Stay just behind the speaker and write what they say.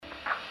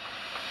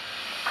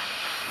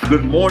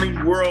Good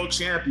morning, world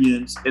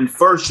champions and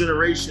first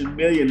generation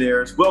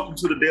millionaires. Welcome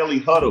to the Daily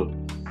Huddle.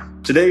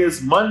 Today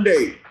is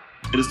Monday.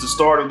 It is the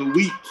start of the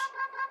week.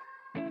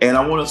 And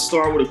I want to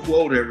start with a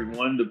quote,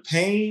 everyone. The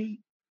pain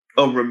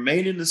of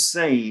remaining the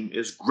same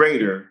is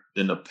greater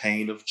than the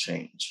pain of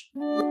change.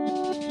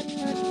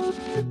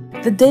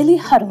 The Daily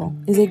Huddle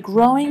is a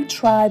growing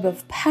tribe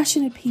of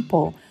passionate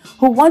people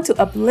who want to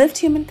uplift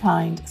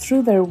humankind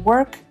through their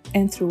work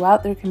and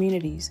throughout their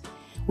communities.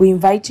 We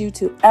invite you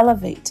to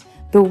elevate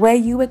the way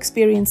you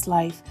experience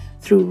life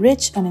through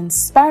rich and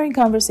inspiring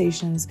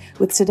conversations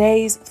with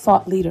today's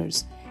thought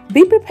leaders.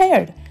 Be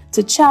prepared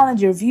to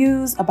challenge your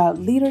views about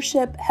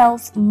leadership,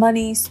 health,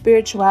 money,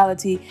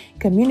 spirituality,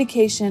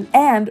 communication,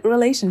 and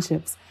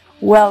relationships.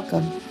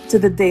 Welcome to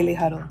the Daily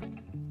Huddle.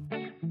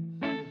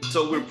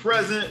 So we're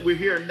present, we're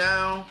here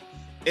now.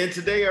 And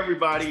today,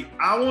 everybody,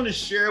 I want to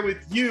share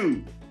with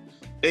you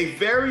a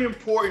very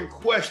important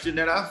question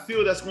that I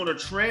feel that's going to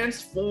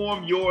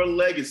transform your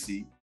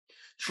legacy,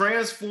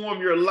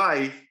 transform your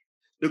life.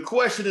 The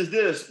question is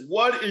this: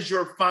 what is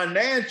your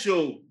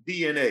financial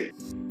DNA?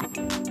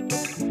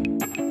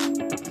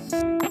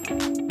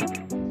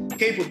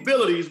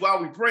 Capabilities,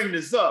 while we bring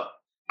this up,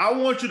 I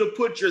want you to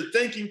put your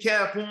thinking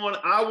cap on.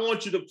 I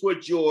want you to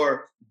put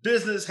your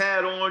business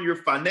hat on, your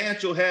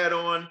financial hat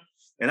on.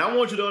 And I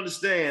want you to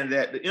understand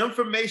that the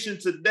information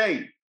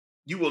today,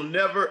 you will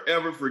never,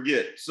 ever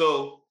forget.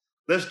 So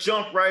let's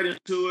jump right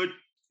into it.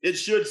 It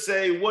should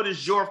say, what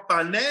is your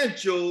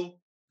financial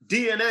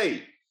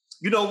DNA?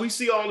 You know, we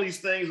see all these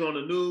things on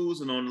the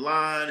news and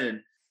online, and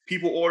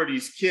people order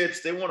these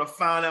kits. They want to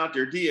find out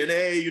their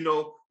DNA, you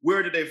know,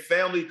 where did their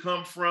family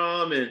come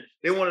from? And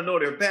they want to know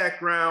their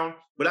background.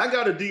 But I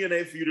got a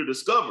DNA for you to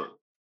discover.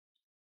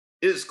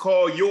 It's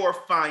called your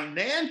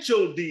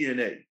financial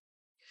DNA.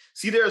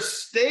 See, there are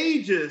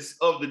stages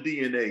of the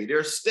DNA. There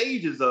are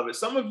stages of it.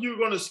 Some of you are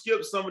going to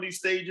skip some of these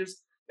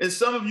stages, and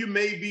some of you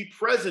may be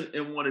present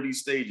in one of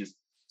these stages.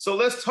 So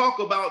let's talk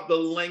about the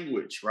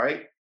language,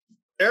 right?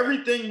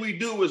 Everything we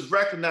do is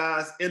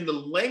recognized in the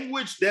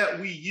language that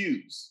we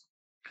use.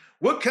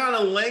 What kind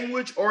of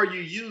language are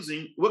you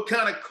using? What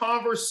kind of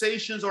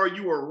conversations are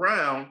you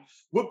around?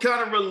 What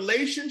kind of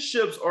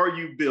relationships are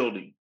you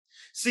building?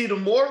 See, the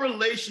more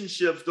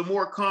relationships, the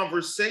more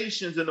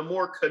conversations, and the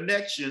more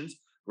connections,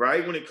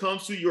 right, when it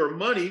comes to your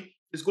money,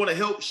 is going to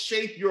help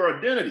shape your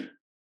identity.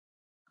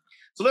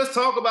 So let's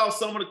talk about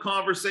some of the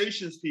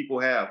conversations people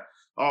have.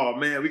 Oh,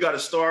 man, we got to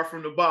start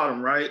from the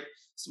bottom, right?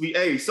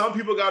 Some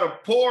people got a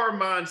poor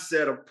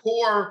mindset, a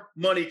poor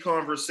money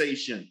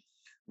conversation,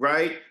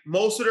 right?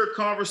 Most of their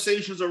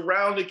conversations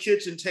around the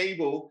kitchen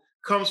table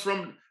comes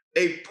from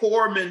a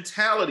poor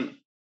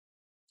mentality.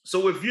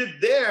 So if you're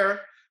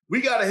there, we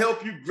got to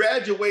help you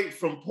graduate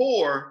from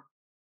poor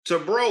to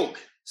broke.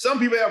 Some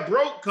people have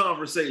broke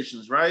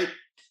conversations, right?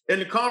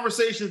 And the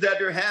conversations that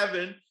they're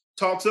having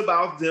talks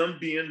about them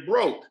being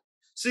broke.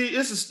 See,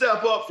 it's a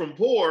step up from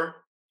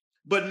poor,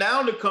 but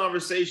now the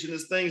conversation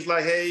is things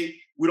like, hey,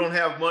 we don't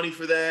have money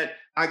for that.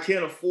 I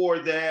can't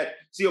afford that.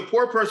 See, a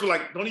poor person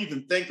don't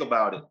even think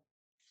about it.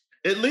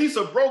 At least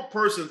a broke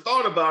person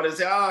thought about it and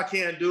say, I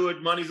can't do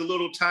it. Money's a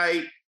little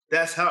tight.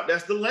 That's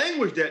the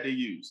language that they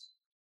use.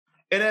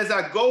 And as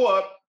I go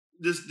up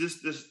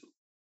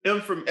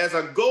as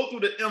I go through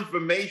the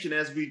information,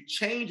 as we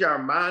change our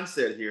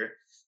mindset here,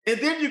 and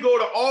then you go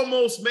to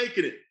almost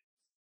making it.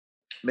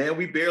 Man,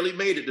 we barely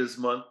made it this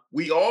month.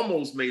 We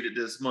almost made it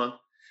this month.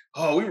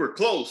 Oh, we were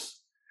close.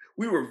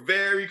 We were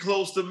very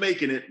close to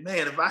making it.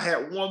 Man, if I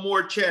had one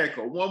more check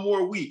or one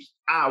more week,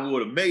 I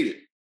would have made it.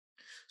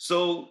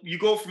 So you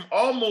go from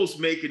almost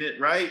making it,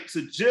 right,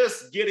 to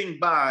just getting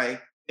by.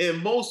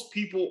 And most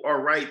people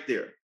are right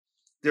there.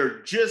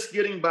 They're just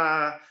getting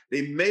by.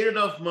 They made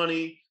enough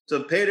money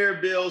to pay their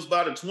bills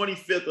by the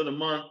 25th of the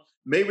month.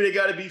 Maybe they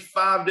got to be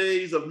 5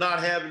 days of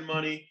not having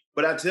money.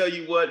 But I tell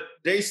you what,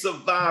 they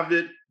survived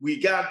it. We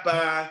got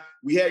by.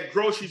 We had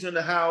groceries in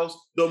the house.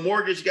 The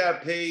mortgage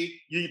got paid.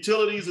 Your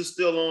utilities are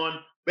still on.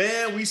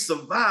 Man, we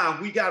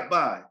survived. We got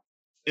by.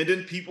 And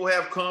then people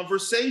have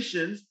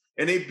conversations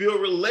and they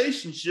build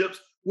relationships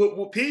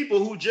with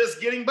people who just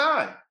getting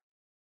by.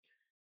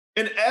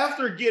 And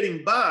after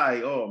getting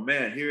by, oh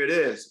man, here it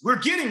is. We're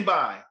getting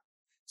by.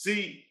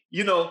 See,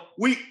 you know,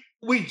 we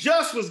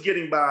just was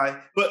getting by,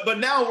 but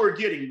now we're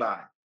getting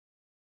by.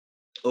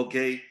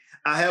 Okay,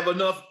 I have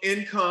enough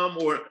income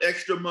or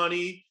extra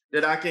money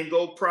that I can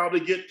go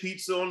probably get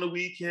pizza on the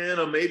weekend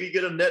or maybe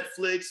get a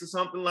Netflix or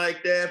something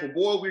like that. But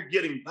boy, we're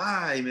getting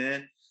by,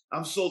 man.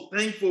 I'm so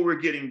thankful we're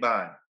getting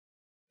by.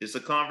 It's a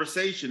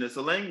conversation. It's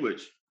a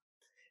language.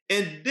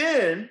 And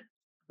then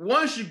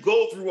once you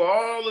go through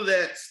all of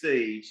that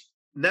stage,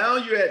 now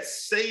you're at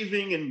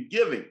saving and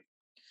giving.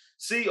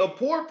 See, a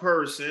poor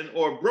person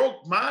or a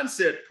broke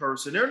mindset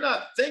person, they're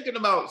not thinking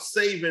about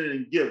saving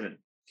and giving.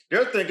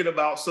 They're thinking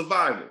about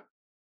survival.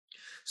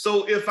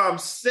 So if I'm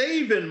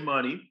saving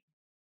money,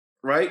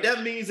 right,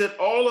 that means that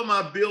all of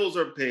my bills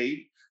are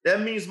paid.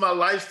 That means my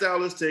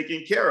lifestyle is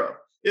taken care of.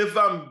 If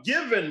I'm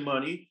giving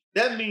money,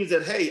 that means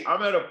that, hey,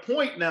 I'm at a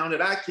point now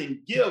that I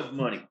can give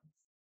money,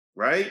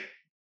 right?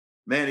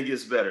 Man, it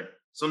gets better.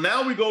 So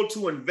now we go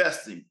to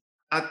investing.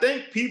 I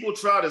think people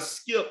try to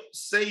skip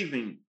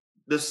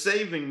the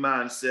saving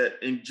mindset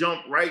and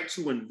jump right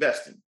to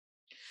investing.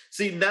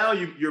 See, now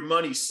your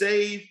money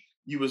saved,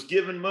 you was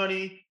given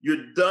money,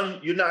 you're done.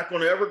 You're not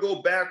going to ever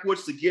go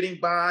backwards to getting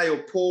by or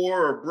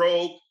poor or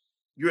broke.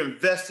 You're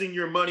investing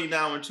your money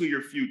now into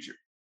your future.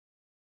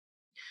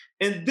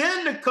 And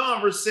then the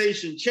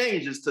conversation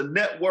changes to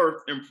net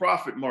worth and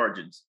profit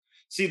margins.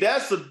 See,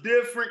 that's a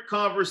different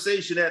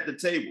conversation at the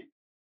table.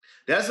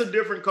 That's a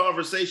different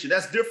conversation.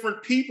 That's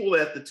different people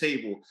at the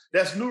table.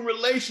 That's new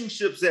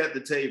relationships at the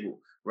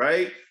table,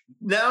 right?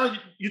 Now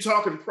you're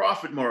talking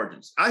profit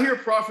margins. I hear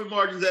profit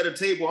margins at a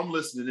table, I'm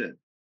listening in.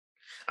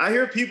 I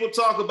hear people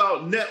talk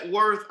about net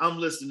worth, I'm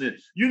listening in.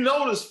 You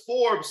notice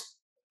Forbes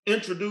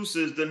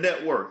introduces the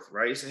net worth,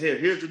 right? So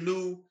here's the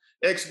new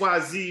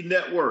XYZ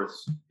net worth.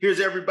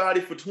 Here's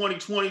everybody for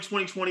 2020,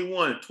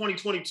 2021,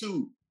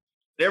 2022.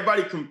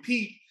 Everybody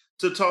compete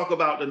to talk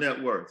about the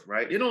net worth,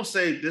 right? They don't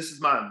say, this is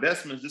my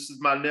investments, this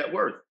is my net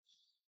worth.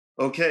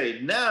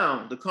 Okay,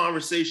 now the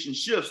conversation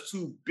shifts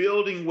to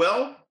building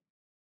wealth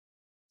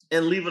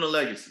and leaving a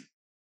legacy.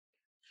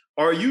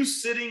 Are you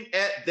sitting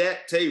at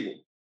that table?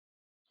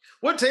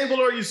 What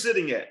table are you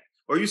sitting at?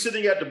 Are you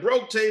sitting at the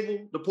broke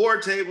table, the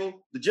poor table,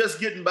 the just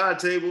getting by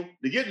table,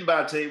 the getting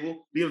by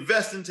table, the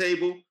investing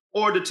table,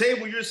 or the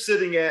table you're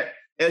sitting at?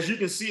 As you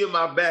can see in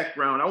my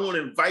background, I want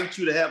to invite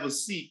you to have a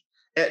seat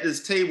at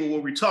this table where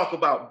we talk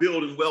about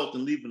building wealth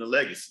and leaving a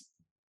legacy.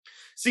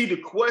 See, the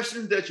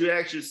questions that you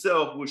ask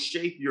yourself will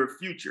shape your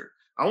future.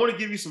 I want to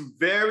give you some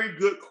very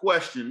good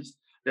questions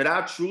that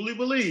I truly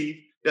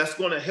believe that's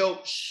going to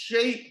help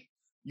shape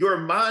your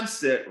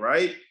mindset,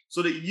 right?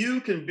 So that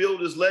you can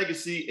build this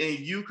legacy and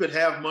you could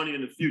have money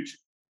in the future.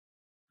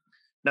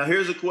 Now,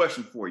 here's a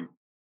question for you.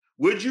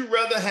 Would you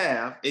rather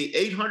have a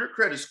 800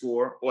 credit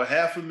score or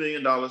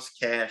 $500,000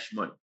 cash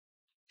money?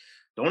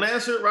 Don't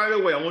answer it right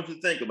away. I want you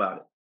to think about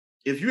it.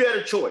 If you had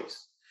a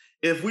choice,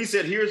 if we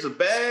said, here's a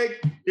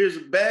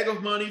bag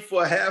of money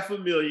for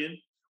 $500,000,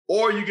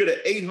 or you get an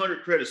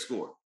 800 credit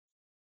score,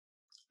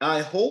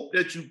 I hope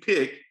that you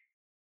pick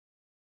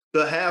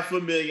the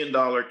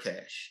 $500,000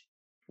 cash.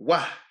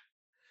 Why?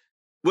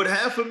 With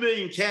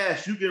 $500,000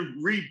 cash, you can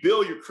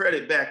rebuild your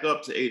credit back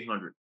up to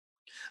 800.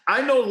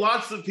 I know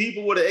lots of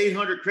people with an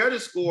 800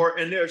 credit score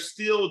and they're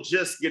still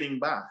just getting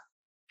by.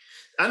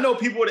 I know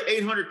people with an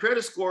 800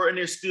 credit score and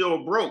they're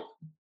still broke.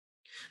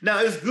 Now,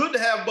 it's good to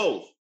have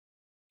both.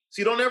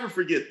 See, don't ever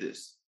forget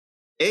this.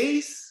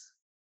 ACE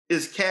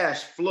is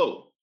cash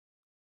flow.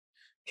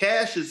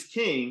 Cash is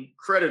king,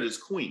 credit is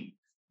queen.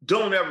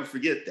 Don't ever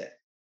forget that.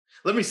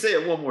 Let me say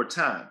it one more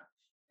time.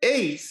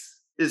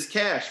 ACE is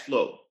cash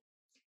flow.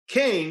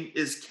 King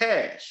is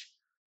cash.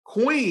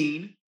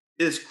 Queen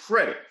is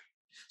credit.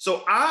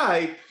 So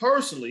I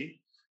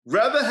personally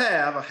rather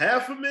have a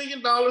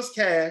 $500,000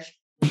 cash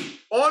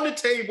on the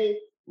table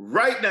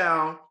right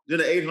now than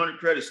an 800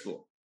 credit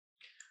score.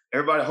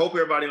 I hope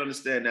everybody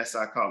understands that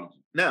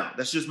psychology. Now,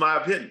 that's just my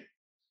opinion.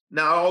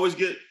 Now, I always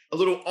get a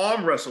little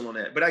arm wrestle on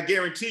that, but I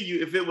guarantee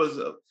you, if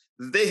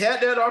they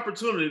had that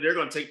opportunity, they're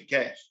going to take the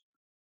cash.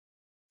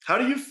 How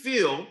do you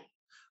feel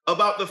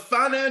about the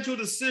financial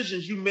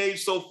decisions you made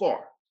so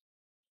far?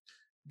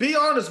 Be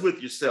honest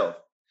with yourself.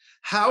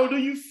 How do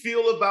you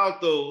feel about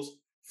those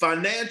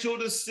financial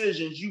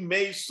decisions you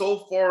made so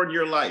far in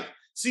your life?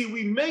 See,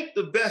 we make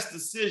the best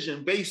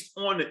decision based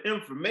on the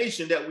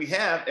information that we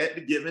have at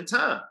the given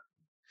time.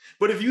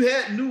 But if you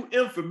had new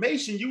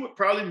information, you would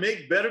probably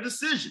make better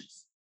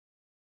decisions.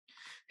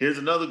 Here's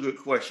another good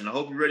question. I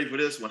hope you're ready for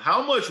this one.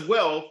 How much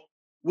wealth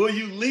will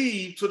you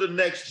leave to the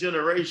next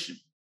generation?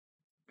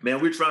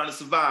 Man, we're trying to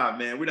survive,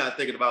 man. We're not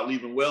thinking about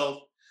leaving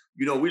wealth.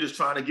 We're just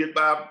trying to get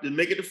by and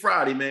make it to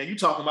Friday, man. You're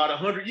talking about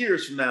 100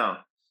 years from now.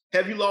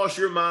 Have you lost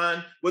your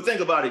mind? Well,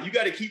 think about it. You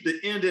got to keep the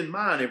end in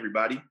mind,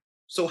 everybody.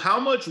 So how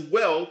much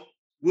wealth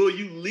will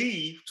you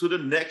leave to the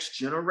next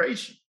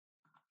generation?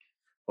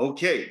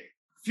 Okay,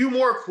 few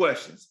more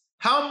questions.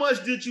 How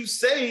much did you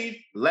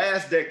save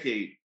last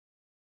decade?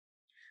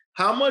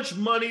 How much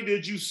money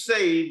did you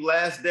save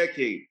last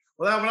decade?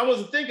 Well, when I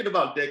wasn't thinking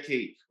about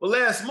decade. Well,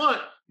 last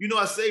month,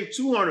 I saved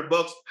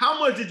 $200. How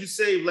much did you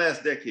save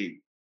last decade?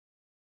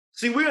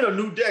 See, we're in a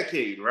new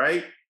decade,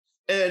 right?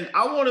 And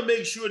I want to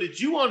make sure that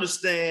you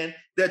understand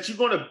that you're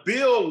going to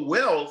build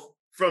wealth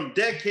from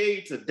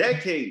decade to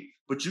decade,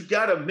 but you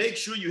got to make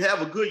sure you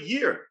have a good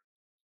year,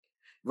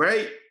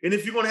 right? And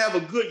if you're going to have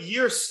a good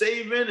year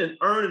saving and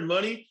earning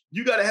money,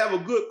 you got to have a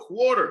good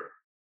quarter,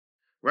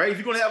 right? If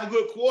you're going to have a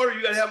good quarter,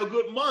 you got to have a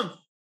good month.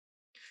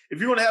 If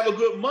you're going to have a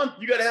good month,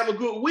 you got to have a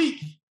good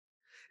week.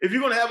 If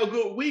you're going to have a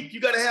good week,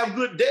 you got to have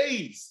good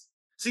days.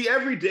 See,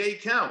 every day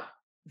counts.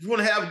 If you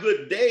want to have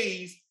good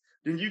days,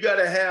 then you got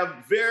to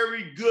have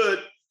very good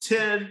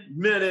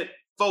 10-minute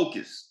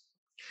focus.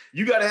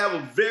 You got to have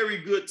a very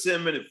good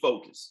 10-minute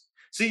focus.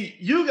 See,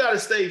 you got to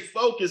stay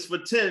focused for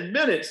 10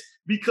 minutes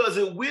because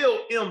it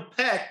will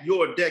impact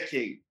your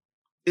decade.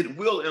 It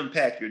will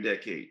impact your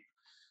decade.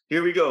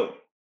 Here we go.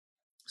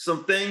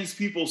 Some things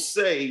people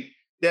say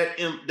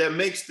that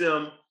makes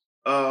them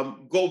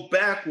go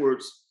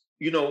backwards,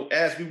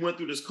 as we went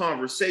through this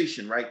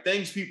conversation, right?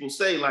 Things people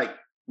say like,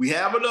 we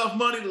have enough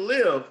money to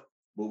live,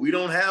 but we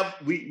don't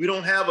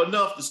have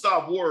enough to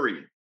stop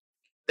worrying.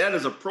 That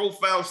is a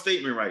profound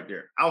statement right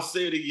there. I'll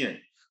say it again.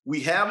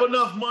 We have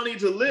enough money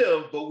to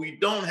live, but we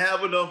don't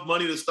have enough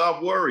money to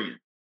stop worrying.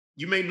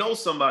 You may know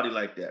somebody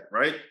like that,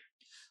 right?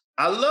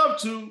 I love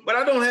to, but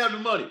I don't have the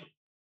money.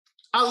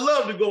 I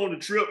love to go on the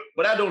trip,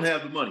 but I don't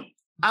have the money.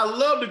 I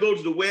love to go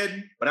to the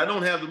wedding, but I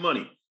don't have the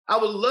money. I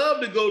would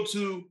love to go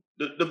to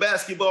the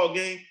basketball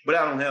game, but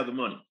I don't have the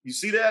money. You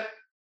see that?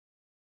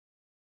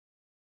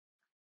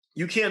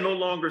 You can't no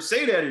longer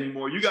say that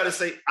anymore. You got to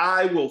say,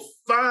 I will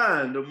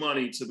find the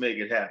money to make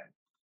it happen.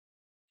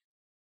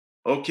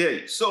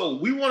 Okay, so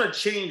we want to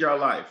change our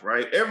life,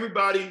 right?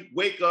 Everybody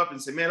wake up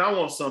and say, man, I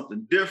want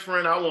something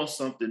different. I want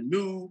something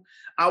new.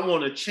 I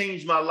want to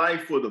change my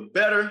life for the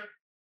better.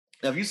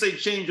 Now, if you say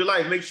change your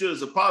life, make sure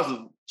it's a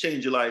positive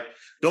change your life.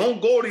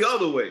 Don't go the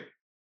other way,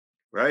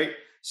 right?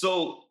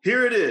 So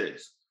here it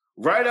is,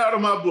 right out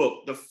of my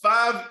book, the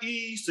 5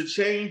 E's to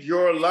change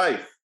your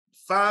life.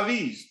 5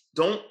 E's.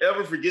 Don't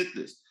ever forget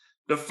this.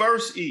 The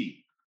first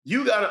E,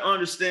 you got to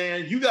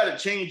understand, you got to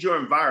change your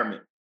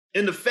environment.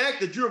 And the fact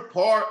that you're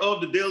part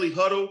of the Daily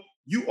Huddle,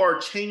 you are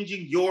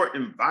changing your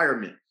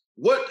environment.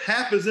 What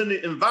happens in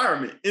the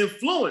environment?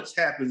 Influence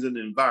happens in the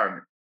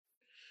environment.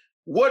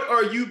 What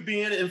are you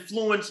being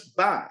influenced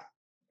by?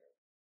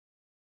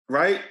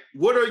 Right?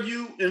 What are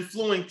you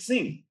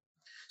influencing?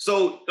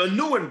 So a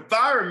new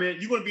environment,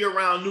 you're going to be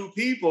around new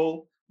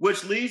people,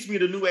 which leads me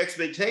to new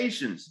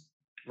expectations,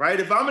 right?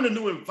 If I'm in a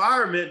new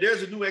environment,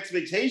 there's a new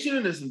expectation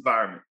in this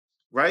environment,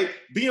 right?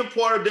 Being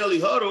part of Daily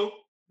Huddle,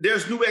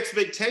 there's new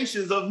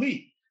expectations of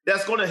me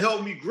that's going to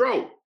help me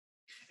grow.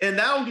 And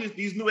now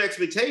these new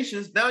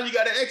expectations, now you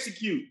got to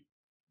execute.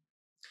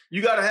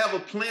 You got to have a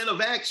plan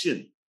of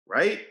action,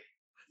 right?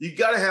 You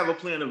got to have a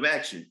plan of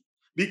action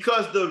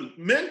because the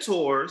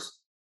mentors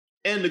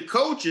and the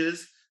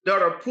coaches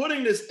that are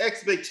putting this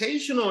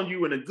expectation on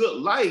you in a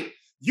good light,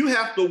 you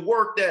have to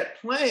work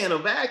that plan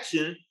of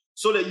action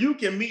so that you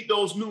can meet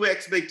those new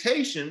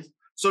expectations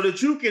so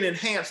that you can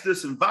enhance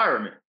this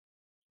environment.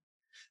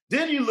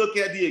 Then you look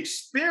at the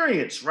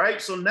experience,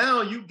 right? So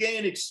now you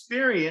gain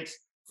experience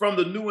from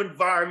the new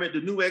environment,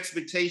 the new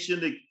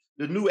expectation,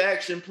 the new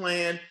action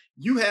plan.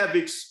 You have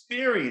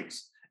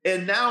experience.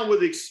 And now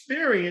with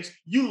experience,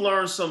 you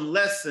learn some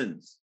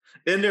lessons.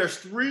 And there's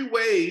 3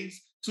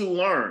 ways to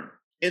learn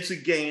and to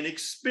gain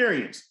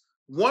experience.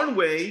 One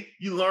way,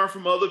 you learn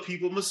from other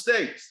people's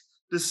mistakes.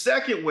 The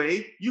second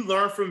way, you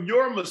learn from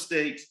your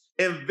mistakes.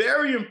 And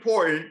very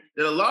important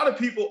that a lot of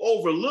people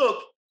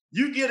overlook,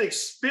 you get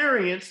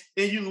experience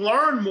and you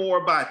learn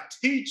more by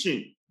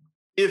teaching.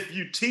 If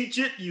you teach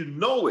it, you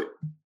know it.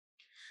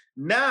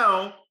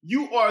 Now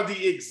you are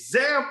the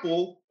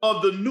example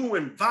of the new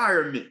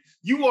environment.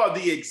 You are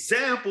the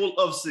example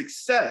of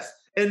success.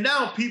 And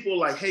now people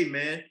are like, hey,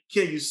 man,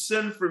 can you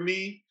send for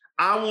me?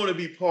 I want to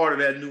be part of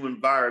that new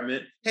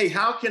environment. Hey,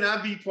 how can I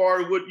be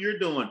part of what you're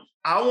doing?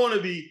 I want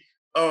to be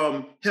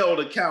held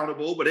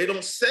accountable, but they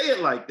don't say it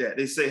like that.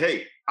 They say,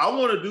 hey, I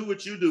want to do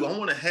what you do. I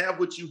want to have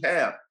what you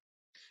have.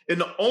 And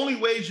the only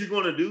ways you're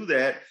going to do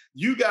that,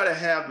 you got to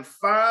have the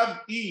 5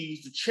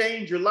 E's to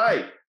change your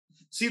life.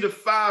 See, the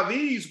 5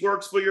 E's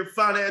works for your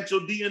financial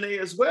DNA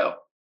as well.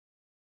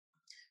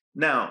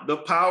 Now, the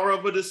power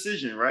of a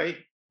decision, right?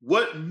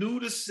 What new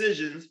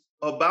decisions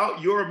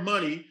about your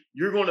money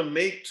you're going to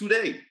make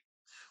today?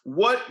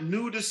 What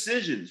new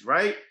decisions,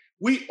 right?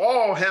 We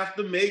all have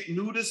to make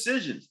new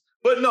decisions.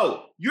 But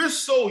no, you're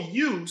so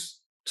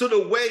used to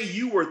the way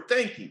you were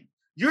thinking.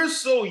 You're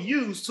so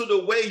used to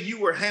the way you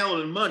were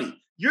handling money.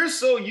 You're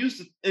so used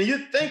to, and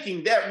you're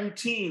thinking that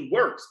routine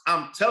works.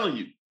 I'm telling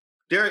you,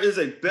 there is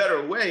a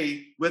better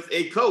way with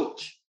a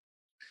coach.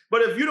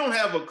 But if you don't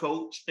have a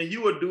coach and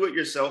you a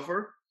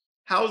do-it-yourselfer,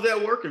 how's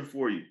that working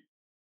for you?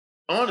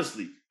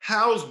 Honestly,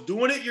 how's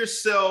doing it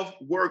yourself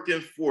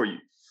working for you?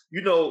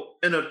 You know,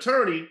 an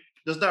attorney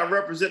does not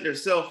represent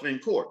themselves in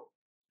court.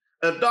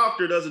 A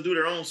doctor doesn't do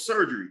their own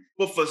surgery.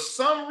 But for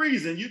some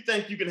reason, you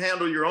think you can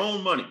handle your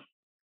own money.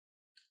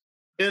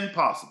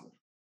 Impossible.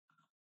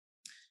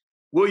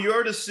 Will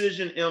your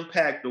decision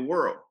impact the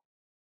world?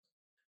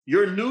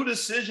 Your new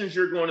decisions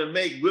you're going to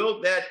make,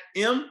 will that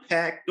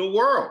impact the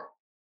world?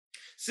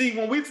 See,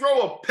 when we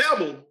throw a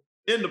pebble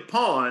in the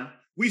pond,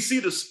 we see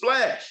the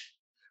splash,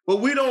 but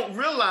we don't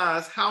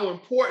realize how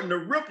important the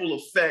ripple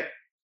effect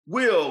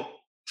will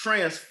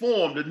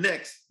transform the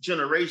next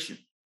generation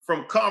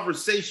from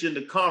conversation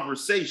to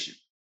conversation.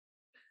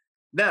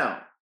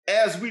 Now,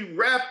 as we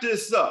wrap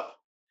this up,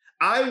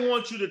 I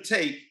want you to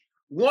take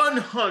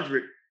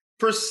 100%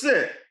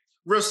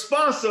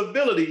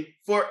 responsibility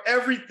for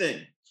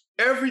everything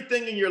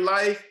in your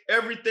life,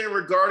 everything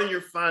regarding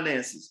your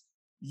finances.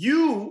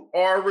 You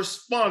are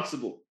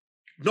responsible.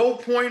 No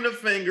pointing a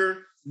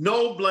finger,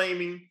 no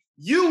blaming.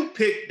 You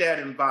picked that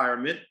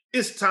environment.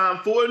 It's time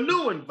for a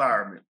new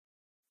environment.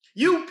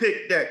 You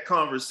pick that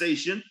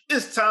conversation.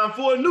 It's time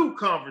for a new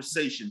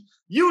conversation.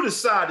 You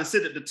decide to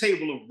sit at the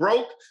table of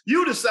broke.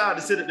 You decide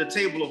to sit at the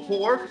table of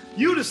poor.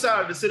 You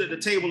decided to sit at the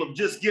table of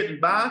just getting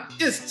by.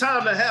 It's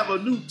time to have a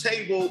new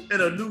table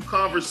and a new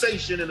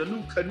conversation and a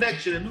new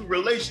connection and new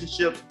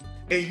relationships.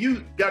 And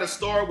you got to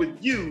start with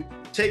you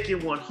taking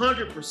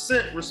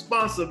 100%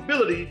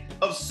 responsibility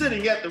of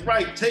sitting at the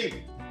right table.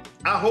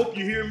 I hope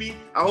you hear me.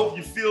 I hope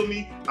you feel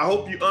me. I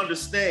hope you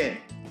understand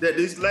that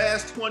these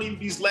last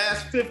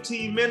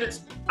 15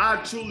 minutes, I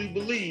truly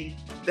believe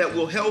that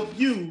will help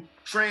you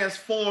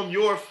transform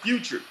your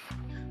future.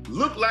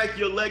 Look like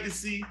your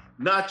legacy,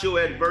 not your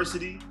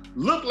adversity.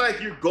 Look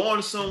like you're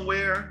going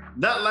somewhere,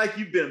 not like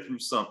you've been through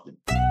something.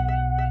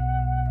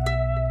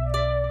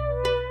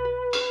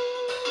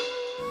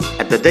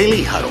 At the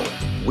Daily Huddle,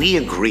 we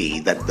agree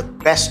that the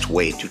best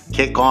way to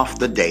kick off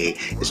the day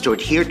is to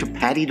adhere to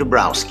Patty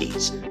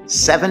Dabrowski's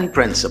 7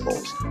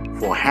 principles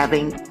for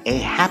having a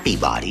happy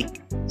body,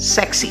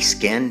 sexy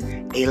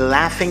skin, a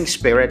laughing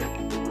spirit,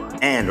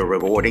 and a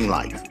rewarding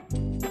life.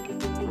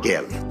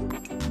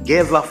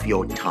 Give of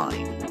your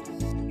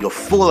time, your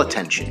full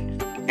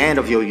attention, and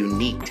of your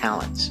unique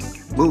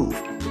talents. Move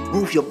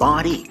your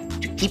body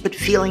to keep it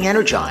feeling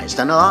energized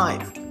and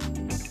alive.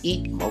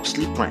 Eat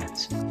mostly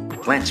plants.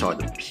 Plants are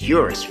the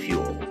purest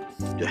fuel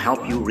to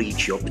help you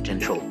reach your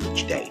potential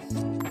each day.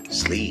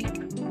 Sleep.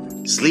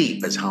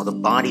 Sleep is how the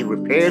body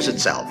repairs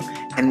itself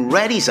and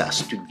readies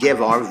us to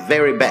give our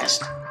very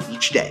best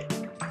each day.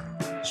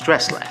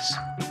 Stress less.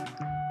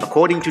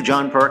 According to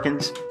John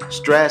Perkins,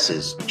 stress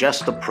is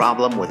just a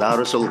problem without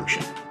a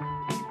solution.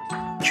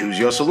 Choose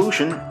your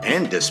solution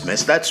and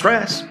dismiss that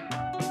stress.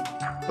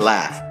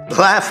 Laugh.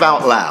 Laugh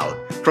out loud,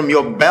 from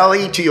your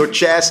belly to your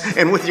chest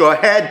and with your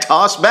head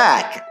tossed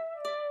back.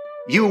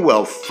 You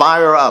will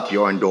fire up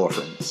your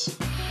endorphins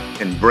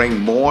and bring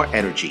more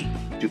energy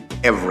to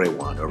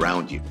everyone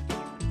around you.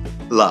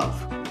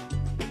 Love.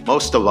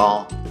 Most of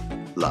all,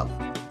 love.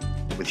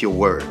 With your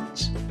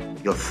words,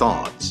 your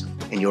thoughts,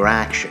 and your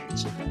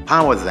actions.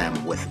 Power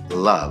them with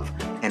love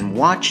and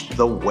watch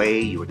the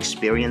way you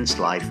experience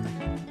life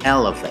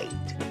elevate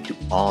to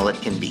all it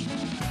can be.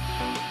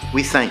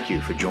 We thank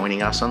you for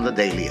joining us on the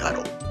Daily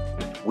Huddle.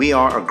 We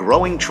are a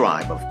growing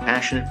tribe of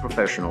passionate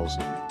professionals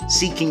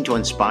seeking to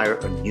inspire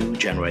a new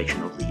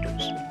generation of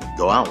leaders.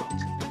 Go out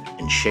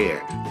and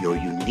share your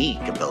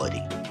unique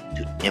ability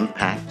to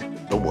impact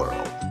the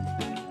world.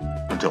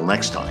 Until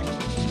next time.